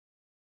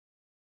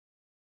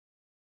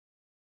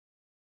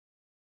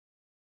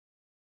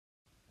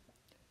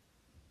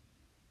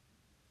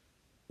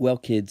Well,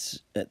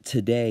 kids,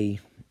 today,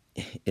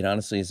 it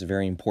honestly is a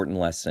very important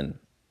lesson.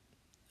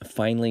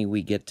 Finally,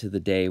 we get to the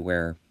day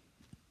where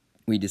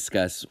we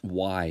discuss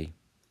why.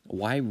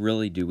 Why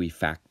really do we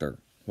factor?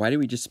 Why do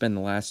we just spend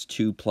the last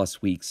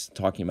 2+ weeks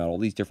talking about all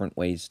these different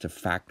ways to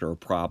factor a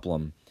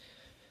problem?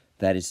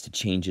 That is to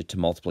change it to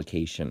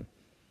multiplication.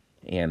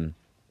 And,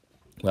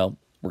 well,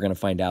 we're going to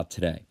find out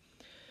today.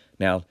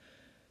 Now,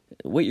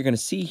 what you're going to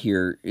see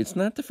here, it's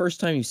not the first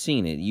time you've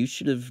seen it. You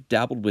should have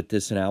dabbled with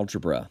this in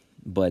algebra.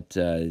 But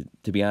to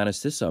be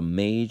honest, this is a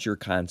major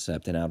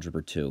concept in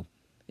Algebra 2.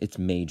 It's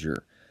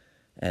major.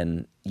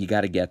 And you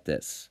got to get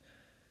this.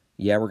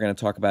 Yeah, we're going to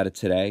talk about it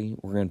today.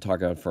 We're going to talk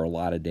about it for a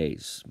lot of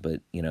days.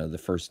 But,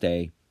 the first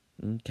day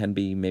can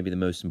be maybe the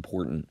most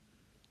important.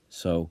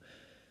 So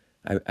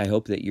I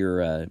hope that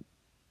you're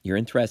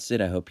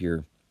interested. I hope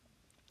you're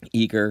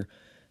eager.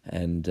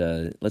 And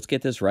let's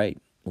get this right.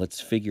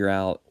 Let's figure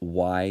out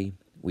why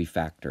we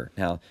factor.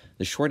 Now,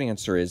 the short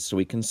answer is so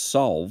we can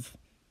solve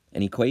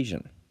an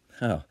equation.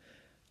 Oh,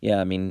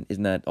 yeah,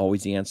 isn't that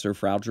always the answer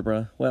for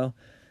algebra? Well,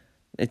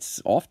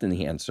 it's often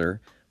the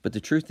answer, but the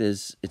truth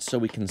is it's so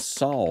we can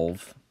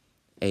solve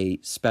a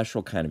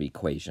special kind of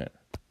equation.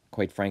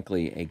 Quite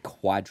frankly, a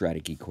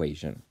quadratic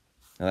equation.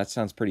 Now, that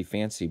sounds pretty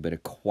fancy, but a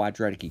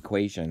quadratic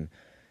equation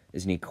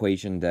is an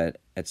equation that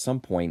at some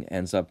point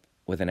ends up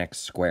with an x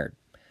squared.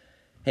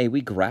 Hey,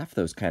 we graphed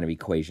those kind of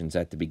equations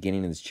at the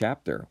beginning of this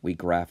chapter. We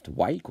graphed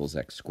y equals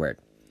x squared.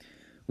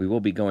 We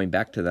will be going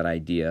back to that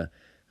idea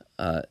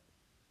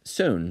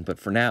soon, but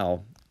for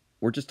now,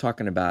 we're just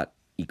talking about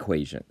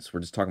equations. We're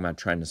just talking about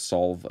trying to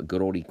solve a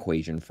good old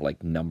equation for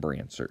like number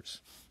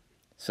answers.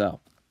 So,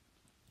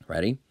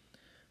 ready?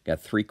 Got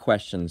 3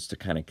 questions to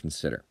kind of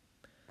consider.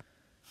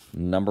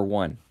 Number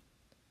 1,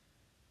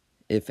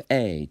 if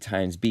A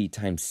times B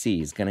times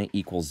C is going to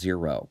equal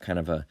 0, kind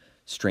of a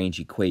strange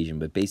equation,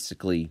 but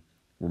basically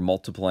we're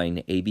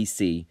multiplying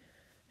ABC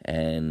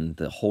and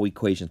the whole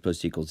equation is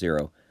supposed to equal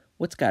 0.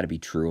 What's got to be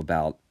true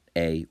about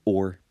A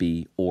or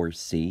B or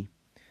C?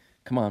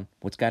 Come on,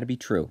 what's got to be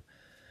true?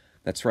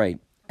 That's right,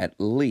 at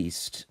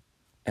least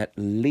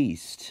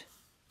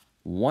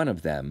one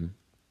of them,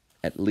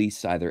 at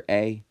least either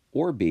A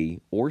or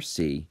B or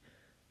C,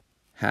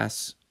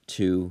 has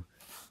to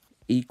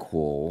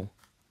equal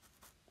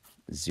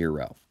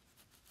 0,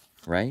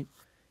 right?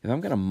 If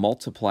I'm going to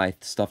multiply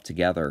stuff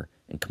together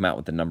and come out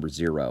with the number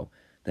 0,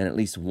 then at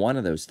least one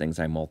of those things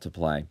I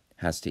multiply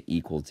has to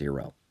equal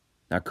 0.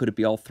 Now, could it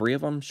be all 3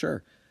 of them?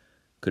 Sure.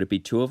 Could it be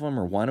 2 of them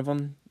or 1 of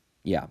them?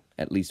 Yeah,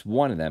 at least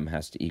one of them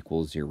has to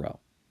equal 0.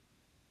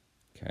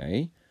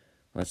 Okay,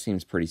 well, that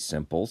seems pretty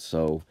simple.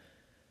 So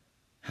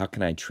how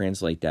can I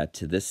translate that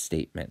to this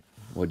statement?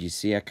 Well, do you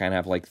see I kind of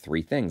have like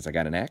 3 things. I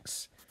got an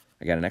x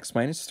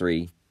minus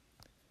 3,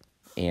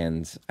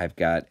 and I've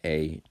got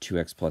a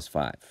 2x plus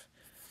 5.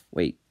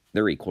 Wait,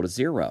 they're equal to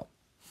 0.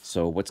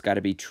 So what's got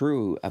to be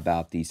true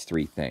about these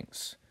 3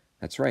 things?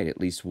 That's right,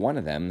 at least one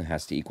of them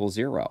has to equal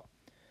 0.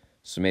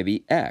 So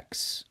maybe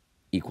x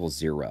equals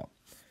 0.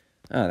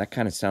 Oh, that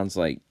kind of sounds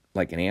like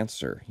an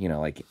answer,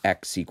 like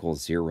x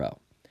equals 0.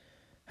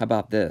 How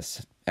about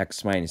this?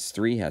 X minus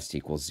 3 has to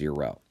equal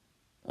 0.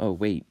 Oh,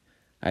 wait,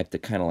 I have to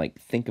kind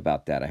of think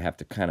about that. I have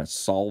to kind of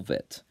solve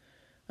it.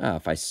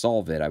 If I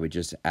solve it, I would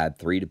just add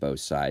 3 to both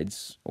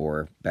sides,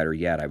 or better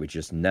yet, I would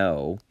just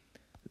know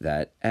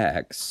that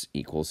x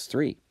equals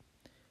 3.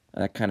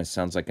 That kind of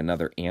sounds like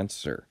another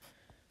answer.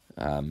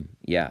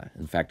 Yeah,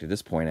 in fact, at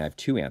this point, I have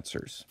 2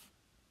 answers.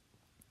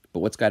 But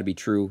what's got to be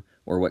true,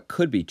 or what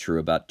could be true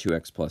about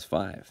 2x plus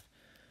 5?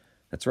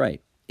 That's right,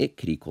 it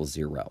could equal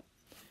 0.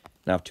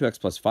 Now, if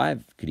 2x plus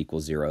 5 could equal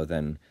 0,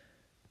 then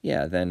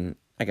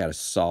I got to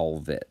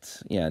solve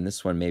it. Yeah, in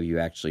this one, maybe you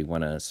actually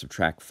want to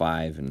subtract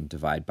 5 and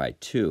divide by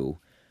 2.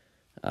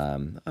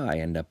 I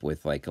end up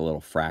with like a little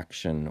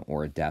fraction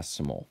or a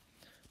decimal.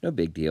 No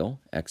big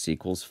deal. X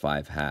equals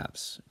 5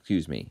 halves.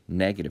 Excuse me,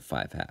 negative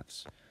 5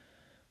 halves.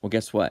 Well,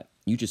 guess what?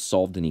 You just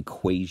solved an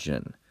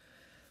equation.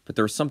 But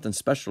there was something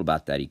special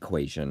about that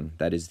equation.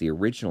 That is the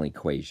original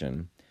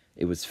equation.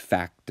 It was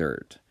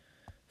factored.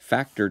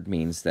 Factored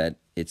means that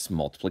it's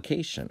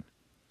multiplication.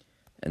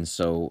 And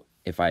so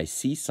if I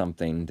see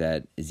something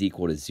that is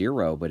equal to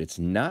 0, but it's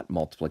not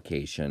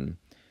multiplication,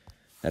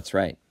 that's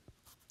right.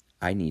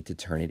 I need to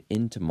turn it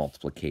into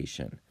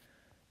multiplication.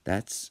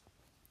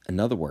 In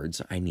other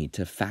words, I need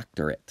to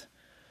factor it.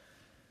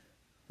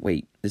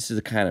 Wait, this is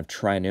a kind of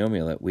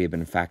trinomial that we have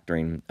been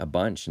factoring a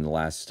bunch in the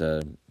last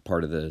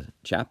part of the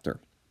chapter.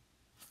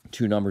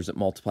 2 numbers that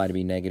multiply to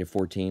be negative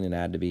 14 and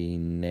add to be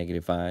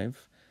negative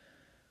 5.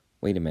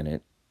 Wait a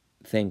minute.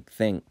 Think.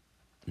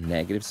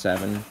 Negative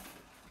 7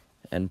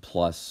 and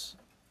plus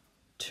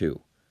 2.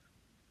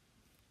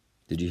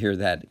 Did you hear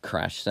that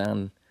crash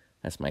sound?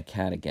 That's my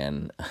cat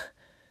again.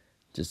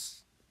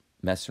 Just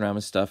messing around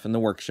with stuff in the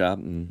workshop,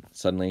 and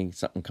suddenly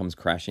something comes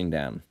crashing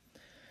down.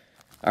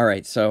 All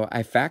right, so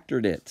I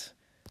factored it.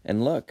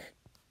 And look,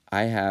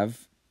 I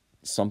have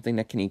something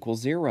that can equal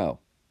 0.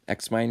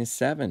 X minus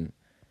 7.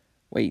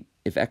 Wait,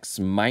 if x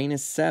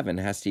minus 7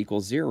 has to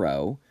equal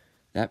 0,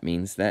 that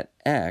means that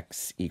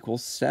x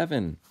equals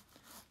 7.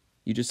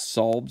 You just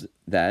solved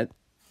that.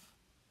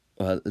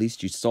 Well, at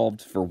least you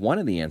solved for one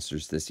of the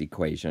answers to this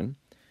equation.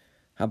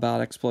 How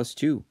about x plus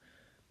 2?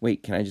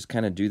 Wait, can I just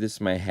kind of do this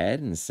in my head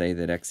and say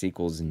that x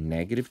equals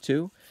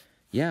 -2?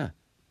 Yeah,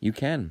 you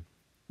can.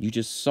 You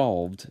just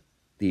solved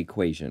the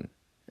equation.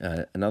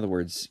 In other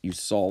words, you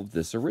solved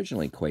this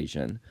original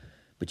equation,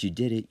 but you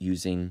did it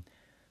using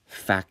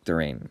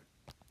factoring.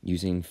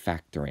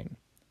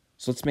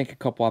 So let's make a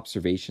couple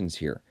observations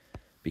here,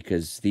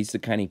 because these are the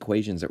kind of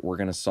equations that we're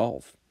going to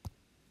solve.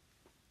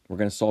 We're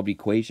going to solve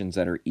equations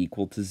that are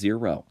equal to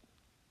 0.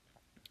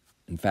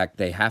 In fact,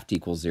 they have to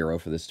equal 0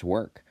 for this to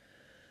work.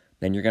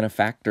 Then you're going to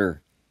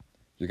factor.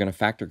 You're going to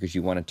factor because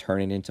you want to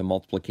turn it into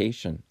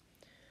multiplication.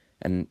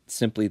 And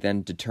simply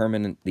then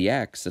determine the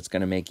x that's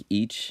going to make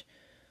each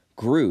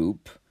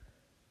group,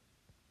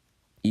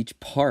 each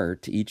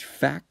part, each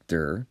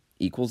factor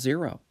equal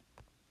 0.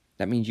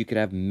 That means you could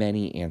have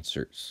many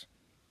answers.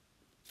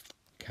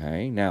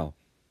 Okay, now,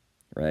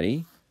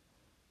 ready?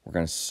 We're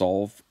going to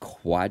solve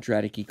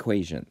quadratic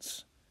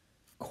equations.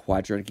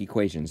 Quadratic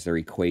equations, they're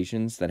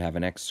equations that have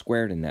an x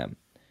squared in them.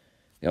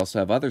 They also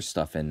have other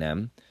stuff in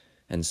them.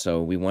 And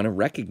so we want to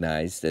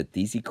recognize that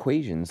these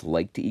equations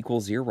like to equal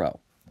 0.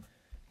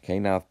 Okay,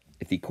 now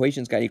if the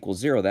equation's got to equal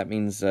 0, that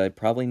means I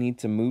probably need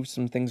to move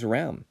some things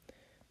around.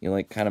 You know,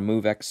 like kind of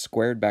move x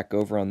squared back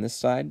over on this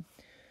side.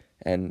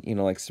 And, you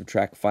know, like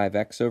subtract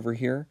 5x over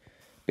here.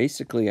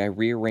 Basically, I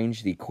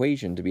rearrange the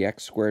equation to be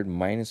x squared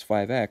minus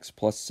 5x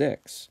plus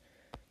 6.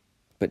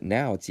 But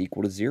now it's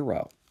equal to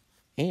 0.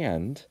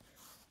 And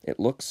it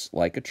looks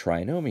like a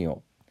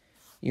trinomial.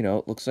 You know,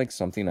 it looks like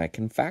something I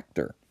can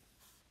factor.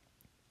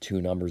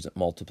 Two numbers that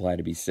multiply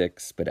to be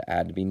 6, but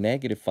add to be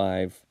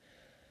 -5.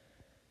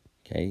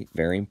 Okay,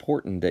 very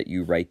important that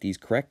you write these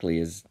correctly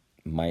as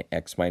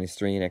x minus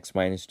 3 and x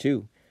minus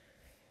 2.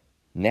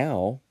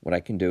 Now, what I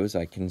can do is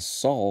I can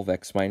solve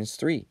x minus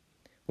 3.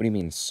 What do you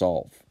mean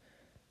solve?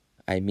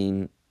 I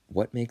mean,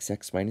 what makes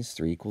x minus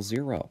 3 equal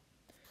 0?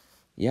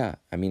 Yeah,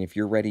 I mean, if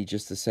you're ready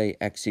just to say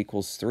x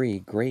equals 3,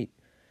 great.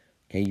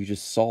 Okay, you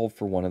just solve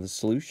for one of the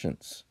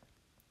solutions.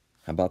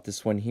 How about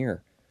this one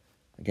here?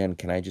 Again,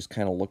 can I just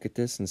kind of look at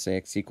this and say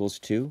x equals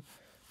 2?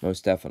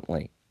 Most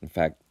definitely. In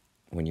fact,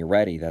 when you're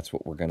ready, that's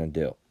what we're going to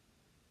do.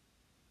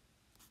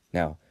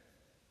 Now,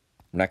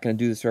 I'm not going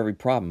to do this for every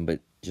problem, but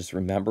just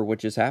remember what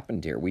just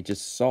happened here. We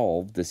just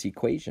solved this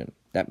equation.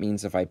 That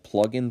means if I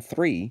plug in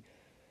 3,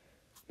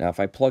 now if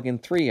I plug in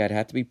 3, I'd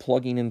have to be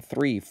plugging in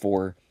 3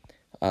 for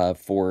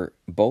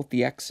both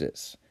the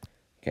x's.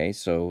 Okay,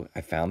 so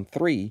I found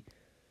 3.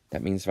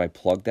 That means if I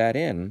plug that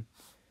in,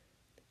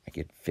 I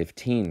get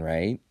 15,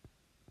 right?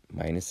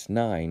 Minus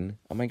 9.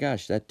 Oh my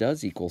gosh, that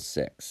does equal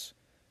 6.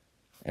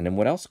 And then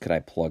what else could I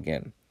plug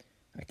in?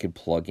 I could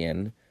plug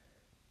in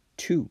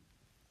 2.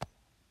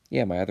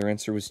 Yeah, my other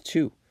answer was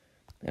 2.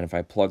 And if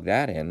I plug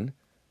that in,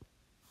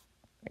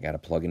 I got to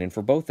plug it in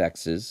for both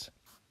x's.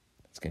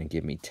 It's going to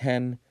give me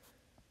 10.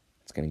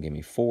 It's going to give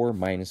me 4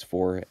 minus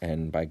 4.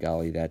 And by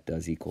golly, that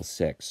does equal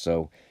 6.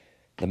 So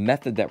the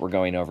method that we're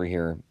going over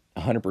here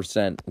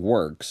 100%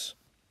 works.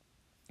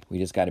 We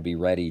just got to be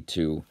ready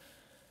to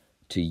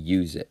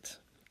use it.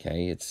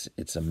 Okay,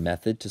 it's a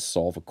method to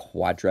solve a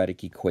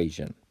quadratic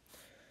equation.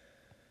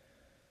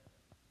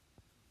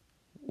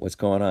 What's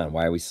going on?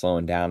 Why are we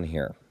slowing down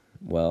here?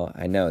 Well,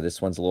 I know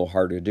this one's a little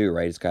harder to do,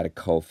 right? It's got a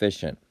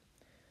coefficient.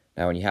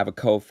 Now, when you have a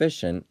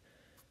coefficient,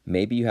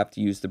 maybe you have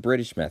to use the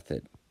British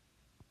method.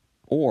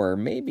 Or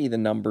maybe the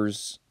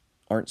numbers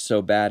aren't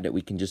so bad that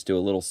we can just do a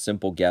little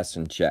simple guess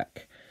and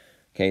check.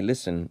 Okay,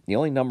 listen, the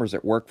only numbers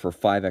that work for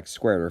 5x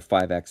squared are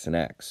 5x and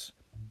x.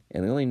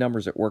 And the only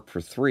numbers that work for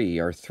 3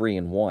 are 3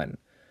 and 1.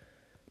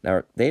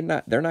 Now, they're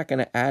not going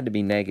to add to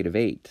be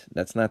 -8.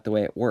 That's not the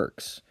way it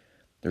works.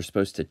 They're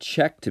supposed to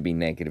check to be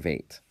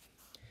 -8.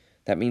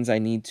 That means I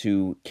need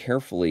to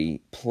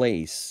carefully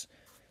place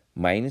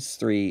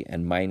 -3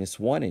 and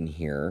 -1 in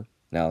here.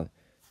 Now,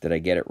 did I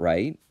get it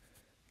right?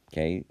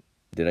 Okay,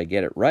 did I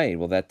get it right?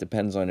 Well, that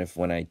depends on if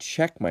when I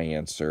check my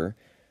answer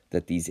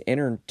that these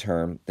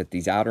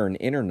outer and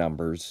inner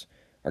numbers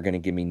are going to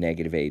give me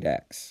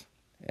 -8x.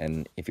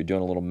 And if you're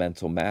doing a little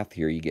mental math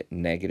here, you get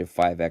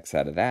 -5x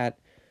out of that,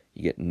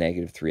 you get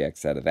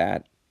 -3x out of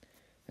that,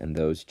 and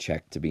those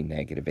check to be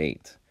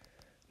 -8.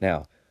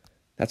 Now,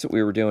 that's what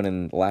we were doing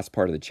in the last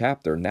part of the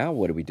chapter. Now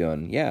what are we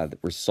doing? Yeah,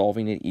 we're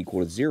solving it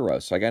equal to 0.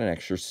 So I got an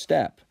extra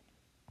step.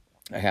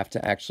 I have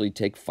to actually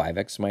take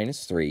 5x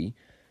minus 3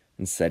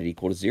 and set it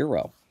equal to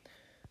 0.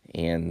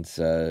 And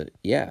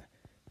yeah,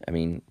 I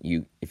mean,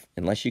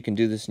 unless you can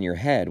do this in your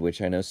head,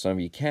 which I know some of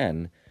you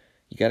can,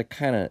 you got to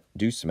kind of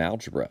do some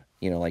algebra.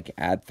 You know, like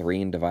add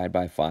 3 and divide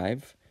by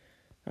 5.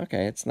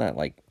 Okay, it's not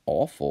like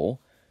awful.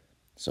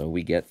 So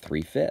we get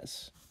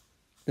 3/5.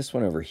 This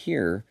one over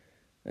here,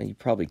 you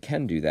probably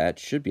can do that,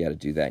 should be able to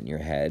do that in your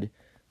head.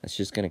 That's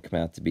just going to come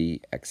out to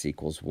be x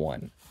equals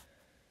 1.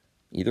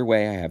 Either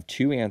way, I have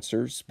two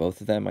answers.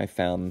 Both of them I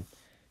found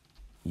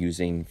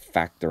using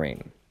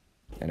factoring.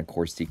 And of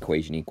course, the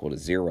equation equal to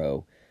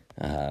 0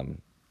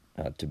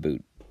 to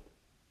boot.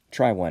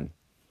 Try one.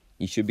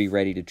 You should be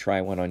ready to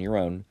try one on your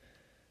own.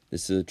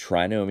 This is a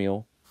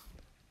trinomial.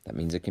 That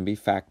means it can be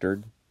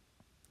factored.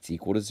 It's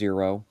equal to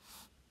 0.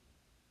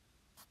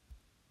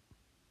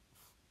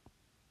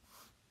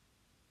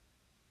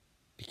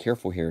 Be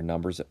careful here.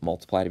 Numbers that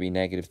multiply to be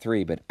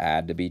 -3 but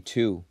add to be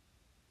 2.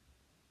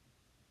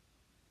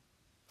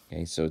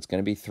 Okay, so it's going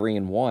to be 3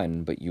 and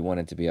 1, but you want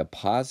it to be a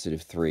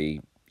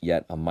 +3,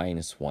 yet a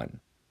 -1.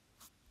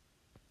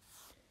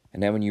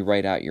 And then when you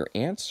write out your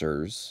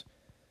answers,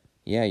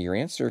 yeah, your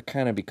answer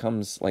kind of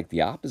becomes like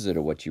the opposite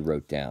of what you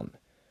wrote down.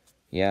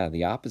 Yeah,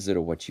 the opposite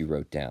of what you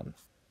wrote down.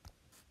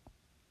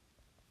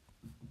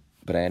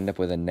 But I end up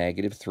with a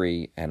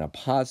 -3 and a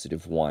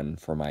 +1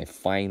 for my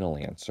final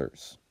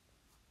answers.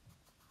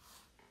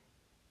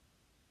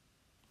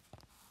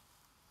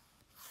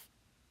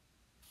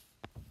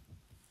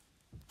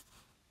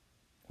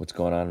 What's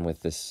going on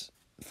with this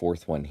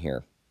fourth one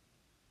here?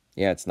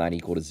 Yeah, it's not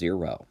equal to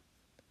 0.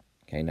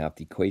 Okay, now if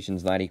the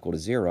equation's not equal to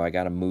 0, I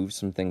got to move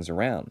some things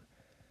around.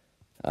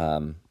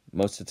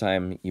 Most of the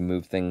time, you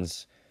move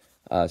things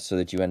so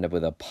that you end up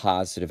with a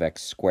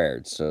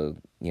 +x². So,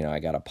 I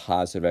got a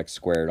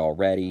 +x²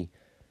 already,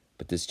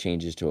 but this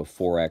changes to a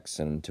 4x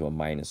and to a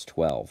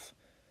 -12.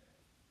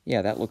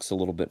 Yeah, that looks a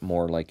little bit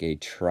more like a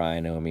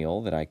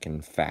trinomial that I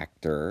can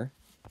factor.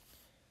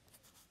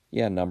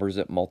 Yeah, numbers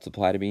that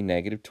multiply to be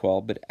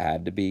 -12 but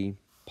add to be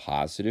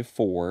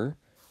 +4.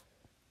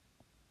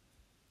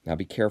 Now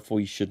be careful,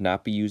 you should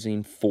not be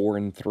using 4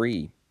 and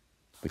 3,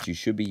 but you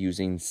should be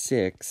using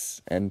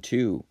 6 and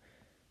 2,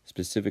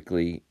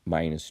 specifically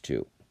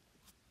 -2.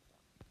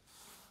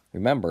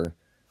 Remember,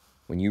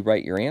 when you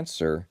write your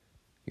answer,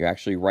 you're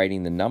actually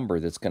writing the number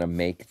that's going to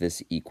make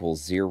this equal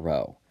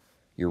 0.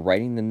 You're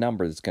writing the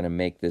number that's going to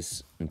make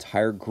this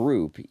entire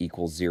group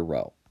equal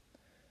 0.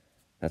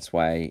 That's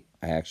why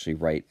I actually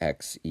write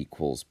x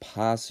equals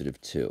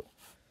 +2.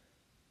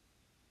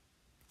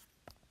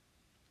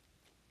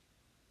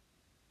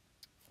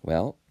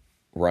 Well,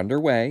 we're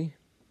underway.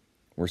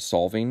 We're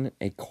solving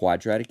a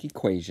quadratic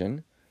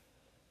equation.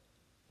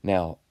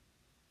 Now,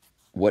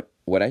 what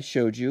I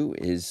showed you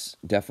is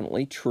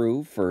definitely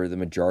true for the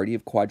majority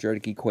of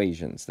quadratic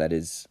equations. That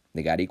is,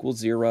 they got equal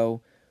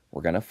 0,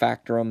 we're going to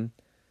factor them,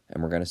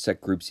 and we're going to set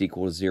groups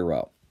equal to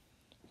 0.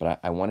 But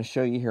I want to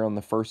show you here on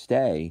the first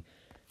day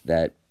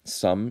that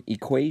some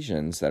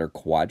equations that are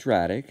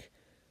quadratic,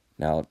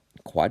 now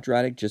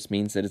quadratic just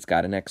means that it's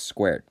got an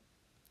x².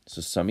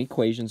 So some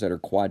equations that are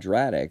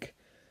quadratic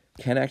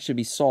can actually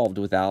be solved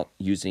without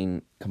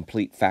using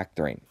complete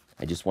factoring.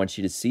 I just want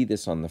you to see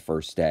this on the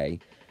first day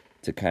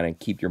to kind of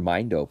keep your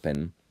mind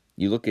open.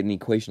 You look at an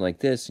equation like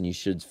this and you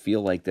should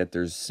feel like that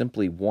there's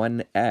simply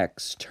one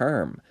x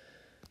term.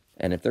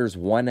 And if there's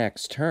one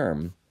x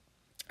term,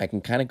 I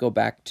can kind of go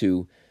back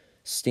to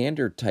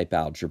standard type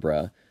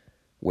algebra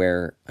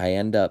where I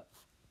end up,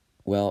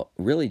 well,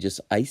 really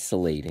just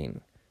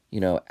isolating,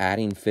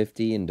 adding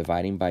 50 and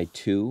dividing by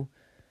 2.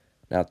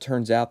 Now, it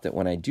turns out that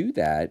when I do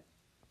that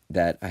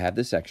I have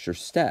this extra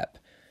step.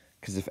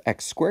 Because if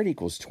x²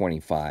 equals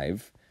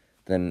 25,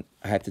 then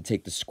I have to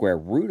take the square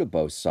root of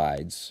both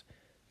sides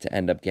to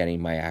end up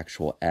getting my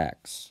actual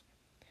x.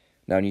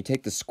 Now, when you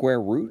take the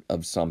square root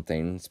of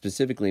something,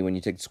 specifically when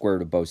you take the square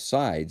root of both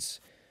sides,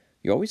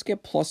 you always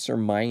get plus or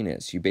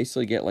minus. You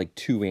basically get like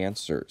two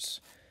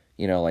answers,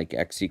 like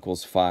x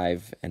equals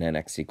 5 and then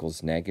x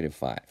equals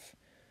 -5.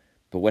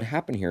 But what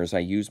happened here is I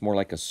used more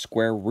like a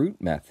square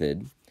root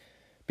method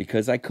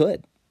because I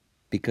could.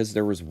 Because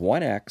there was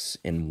one x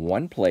in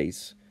one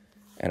place,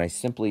 and I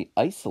simply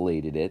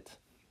isolated it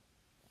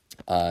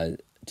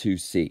to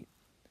C.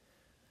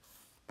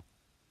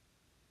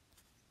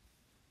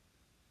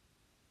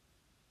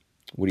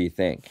 What do you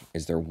think?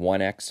 Is there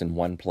one x in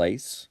one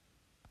place?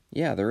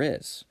 Yeah, there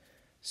is.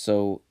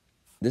 So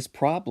this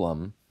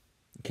problem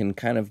can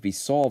kind of be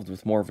solved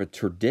with more of a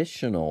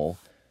traditional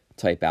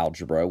type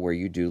algebra where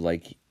you do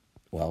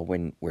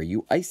where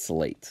you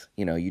isolate,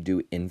 you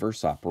do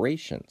inverse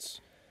operations.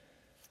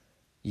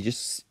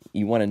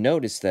 You want to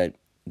notice that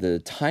the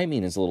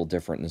timing is a little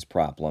different in this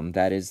problem.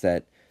 That is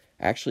that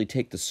I actually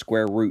take the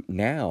square root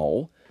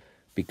now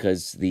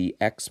because the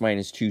x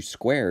minus 2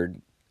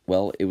 squared,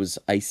 well, it was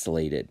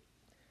isolated.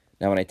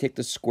 Now, when I take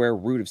the square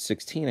root of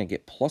 16, I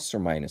get plus or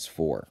minus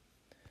 4.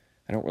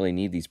 I don't really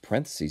need these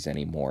parentheses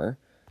anymore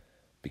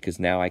because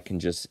now I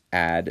can just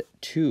add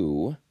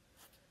 2.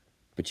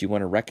 But you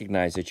want to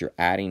recognize that you're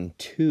adding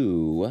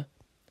 2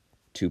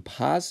 to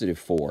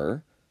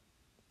 +4.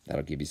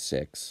 That'll give you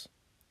 6.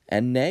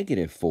 And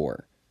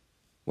 -4.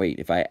 Wait,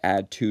 if I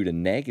add 2 to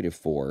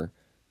 -4,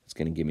 it's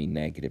going to give me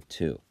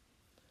 -2.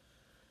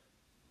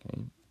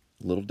 Okay,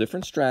 a little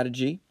different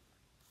strategy.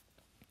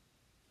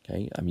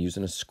 Okay, I'm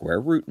using a square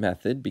root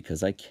method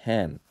because I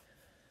can.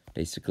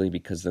 Basically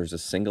because there's a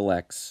single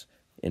x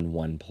in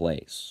one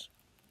place.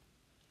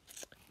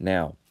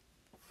 Now,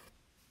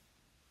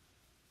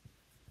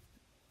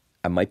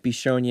 I might be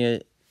showing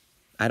you,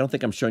 I don't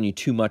think I'm showing you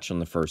too much on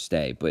the first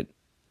day, but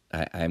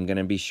I'm going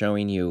to be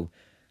showing you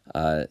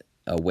a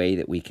way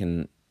that we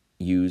can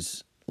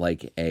use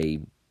like a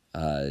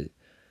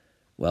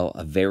Well,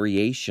 a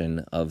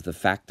variation of the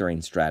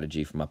factoring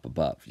strategy from up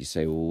above. You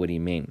say, well, what do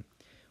you mean?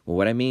 Well,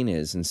 what I mean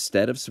is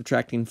instead of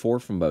subtracting 4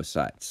 from both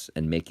sides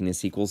and making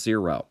this equal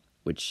 0,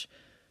 which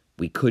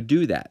we could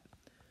do that,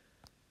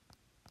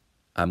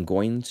 I'm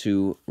going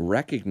to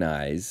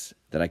recognize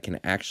that I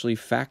can actually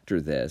factor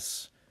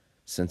this,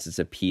 since it's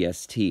a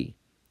PST,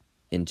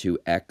 into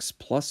x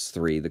plus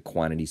 3, the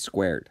quantity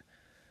squared.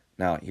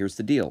 Now, here's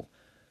the deal.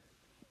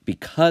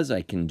 Because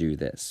I can do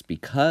this,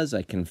 because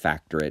I can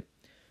factor it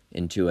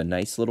into a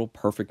nice little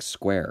perfect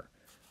square,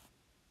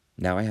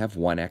 now I have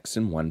 1x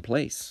in one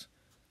place.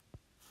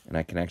 And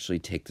I can actually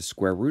take the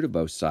square root of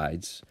both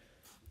sides,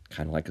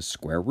 kind of like a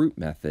square root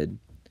method,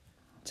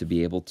 to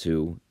be able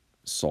to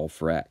solve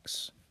for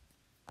x.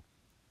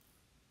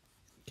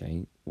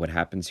 Okay, what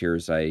happens here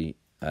is I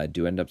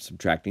do end up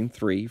subtracting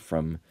 3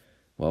 from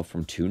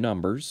two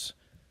numbers.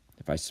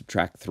 If I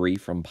subtract 3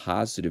 from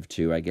positive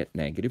 2, I get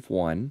negative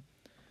 1.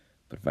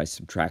 But if I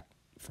subtract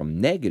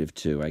from negative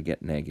 2, I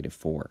get negative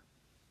 4.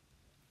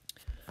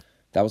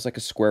 That was like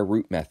a square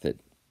root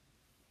method.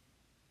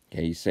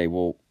 Okay, you say,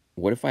 well,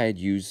 what if I had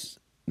used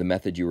the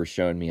method you were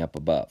showing me up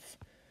above?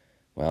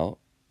 Well,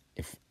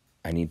 if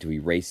I need to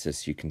erase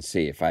this, you can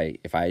see. If I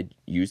had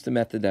used the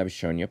method that I was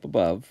showing you up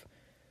above,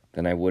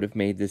 then I would have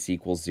made this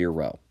equal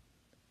 0.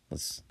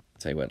 Let's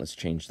tell you what, let's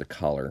change the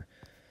color.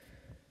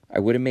 I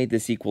would have made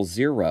this equal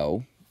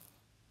 0,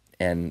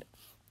 and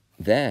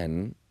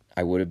then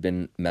I would have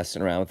been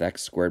messing around with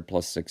x squared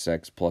plus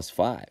 6x plus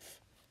 5.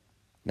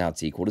 Now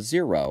it's equal to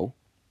 0,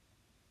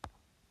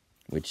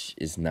 which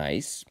is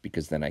nice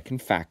because then I can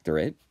factor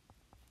it.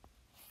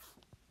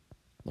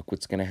 Look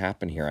what's going to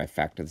happen here. I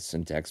factor this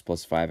into x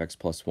plus 5, x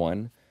plus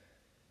 1.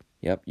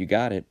 Yep, you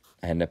got it.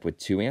 I end up with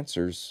 2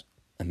 answers,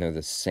 and they're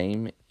the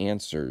same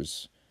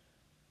answers.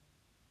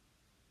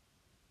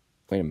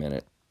 Wait a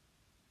minute.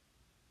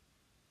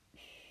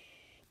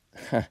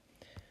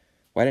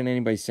 Why didn't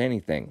anybody say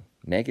anything?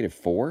 Negative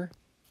 4?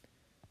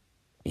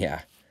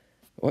 Yeah.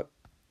 What?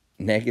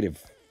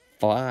 Negative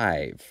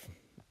 5.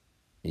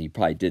 You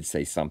probably did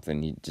say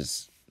something. You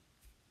just...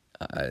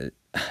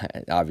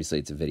 obviously,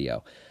 it's a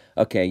video.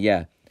 Okay,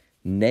 yeah.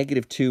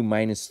 Negative 2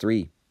 minus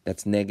 3.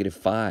 That's negative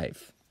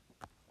 5.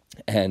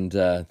 And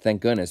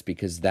thank goodness,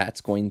 because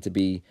that's going to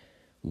be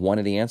one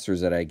of the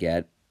answers that I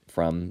get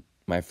from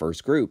my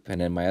first group.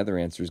 And then my other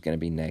answer is going to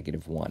be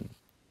negative 1.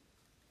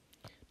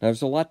 Now,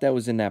 there's a lot that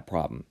was in that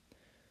problem.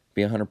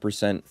 Be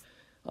 100%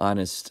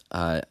 honest,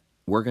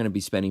 we're going to be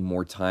spending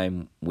more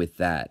time with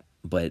that.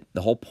 But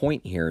the whole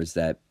point here is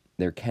that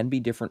there can be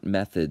different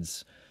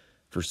methods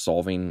for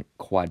solving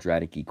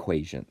quadratic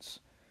equations.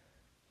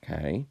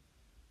 Okay?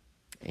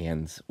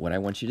 And what I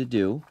want you to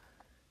do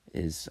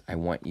is I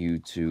want you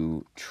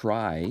to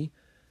try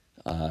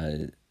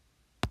a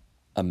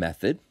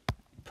method,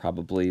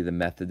 probably the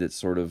method that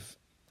sort of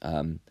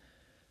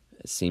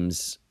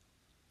seems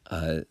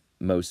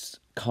most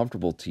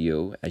comfortable to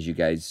you as you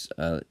guys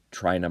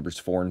try numbers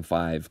 4 and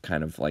 5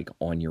 kind of like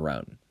on your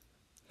own.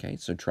 Okay,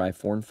 so try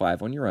 4 and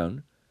 5 on your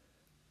own.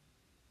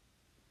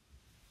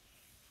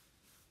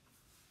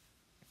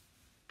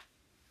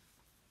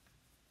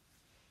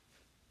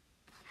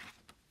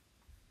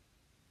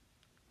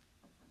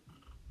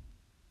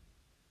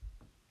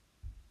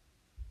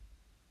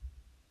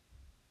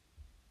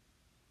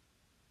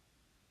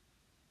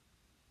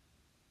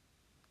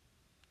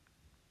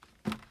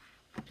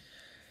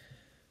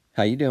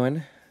 How you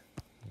doing?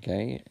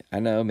 Okay, I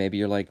know maybe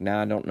you're like,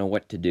 nah, I don't know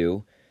what to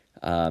do.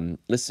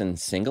 Listen,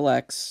 single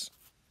x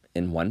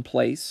in one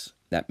place,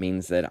 that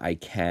means that I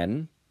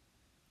can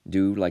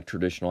do like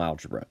traditional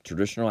algebra.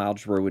 Traditional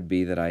algebra would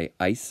be that I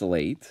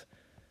isolate,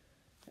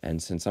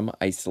 and since I'm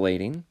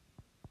isolating,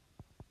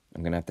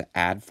 I'm going to have to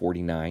add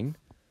 49.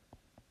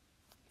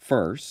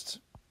 First,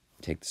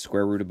 take the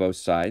square root of both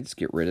sides,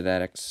 get rid of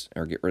that x,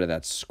 or get rid of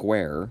that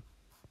square.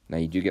 Now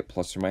you do get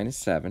plus or minus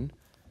 7.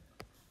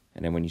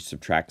 And then when you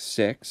subtract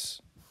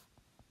 6,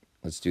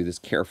 let's do this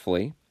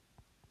carefully.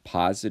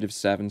 Positive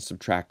 7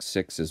 subtract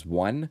 6 is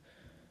 1.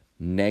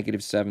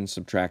 Negative 7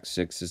 subtract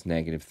 6 is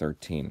negative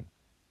 13.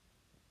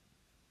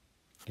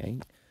 Okay,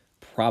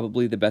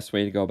 probably the best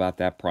way to go about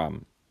that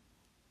problem.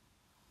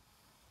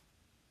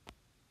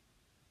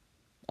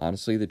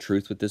 Honestly, the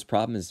truth with this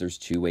problem is there's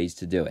 2 ways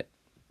to do it.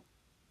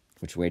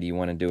 Which way do you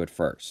want to do it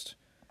first?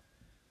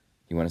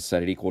 You want to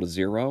set it equal to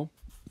 0?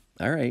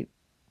 All right.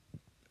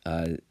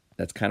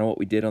 That's kind of what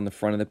we did on the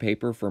front of the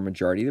paper for a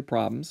majority of the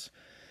problems.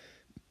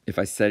 If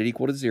I set it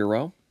equal to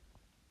 0,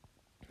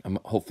 I'm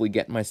hopefully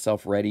getting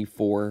myself ready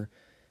for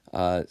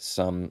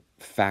some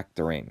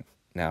factoring.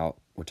 Now,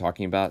 we're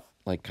talking about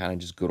like kind of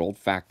just good old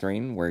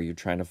factoring, where you're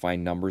trying to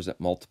find numbers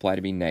that multiply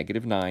to be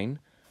negative 9,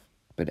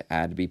 but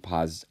add to be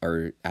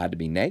add to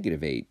be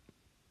negative 8.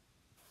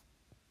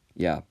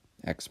 Yeah,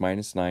 x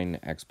minus 9,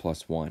 x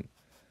plus 1.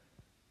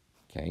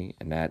 Okay,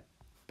 and that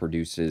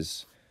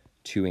produces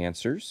 2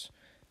 answers.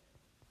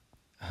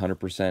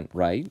 100%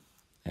 right,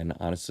 and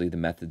honestly the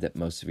method that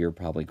most of you are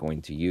probably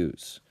going to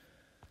use.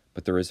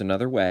 But there is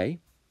another way,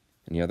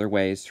 and the other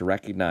way is to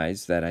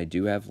recognize that I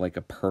do have like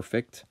a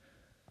perfect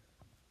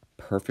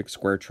perfect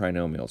square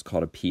trinomial. It's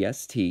called a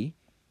PST.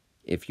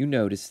 If you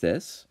notice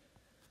this,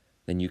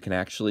 then you can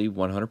actually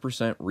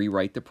 100%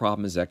 rewrite the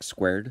problem as x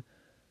squared,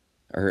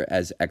 or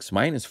as x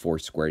minus 4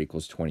 squared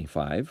equals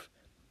 25.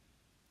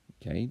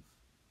 Okay,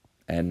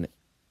 and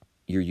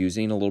you're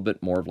using a little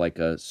bit more of like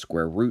a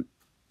square root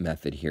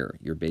method here.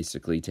 You're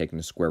basically taking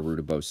the square root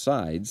of both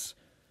sides.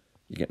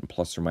 You're getting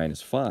plus or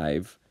minus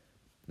 5.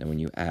 And when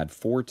you add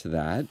 4 to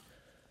that,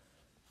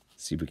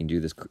 see if we can do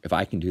this, if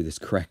I can do this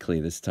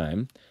correctly this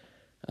time.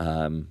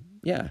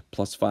 Yeah,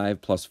 plus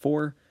 5 plus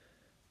 4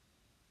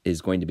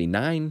 is going to be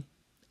 9,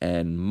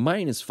 and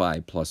minus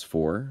 5 plus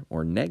 4,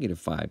 or negative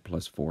 5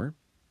 plus 4,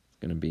 is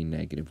going to be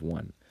negative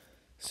 1.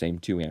 Same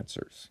two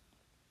answers.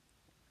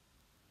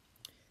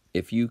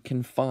 If you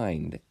can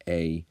find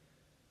a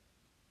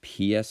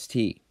PST,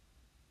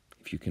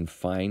 if you can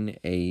find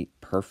a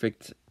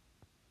perfect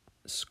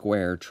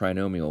square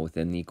trinomial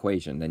within the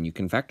equation, then you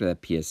can factor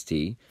that PST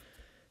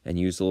and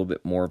use a little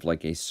bit more of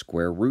like a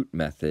square root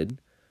method,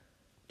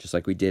 just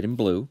like we did in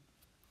blue.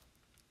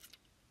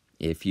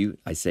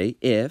 I say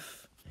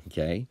if,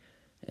 okay,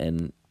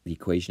 and the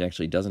equation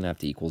actually doesn't have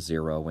to equal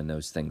 0 when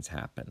those things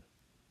happen.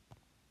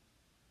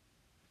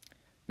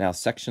 Now,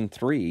 section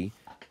 3,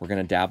 we're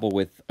going to dabble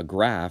with a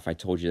graph. I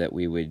told you that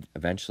we would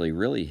eventually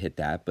really hit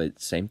that, but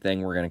same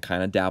thing, we're going to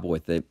kind of dabble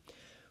with it.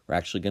 We're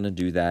actually going to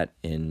do that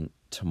in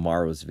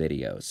tomorrow's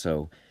video.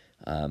 So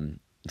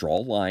draw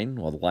a line.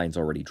 Well, the line's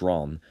already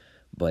drawn,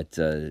 but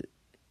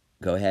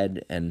go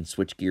ahead and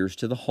switch gears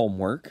to the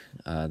homework.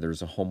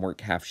 There's a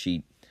homework half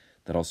sheet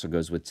that also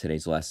goes with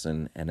today's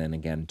lesson. And then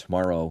again,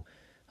 tomorrow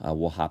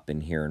we'll hop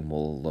in here and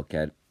we'll look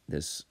at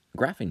this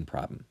graphing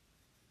problem.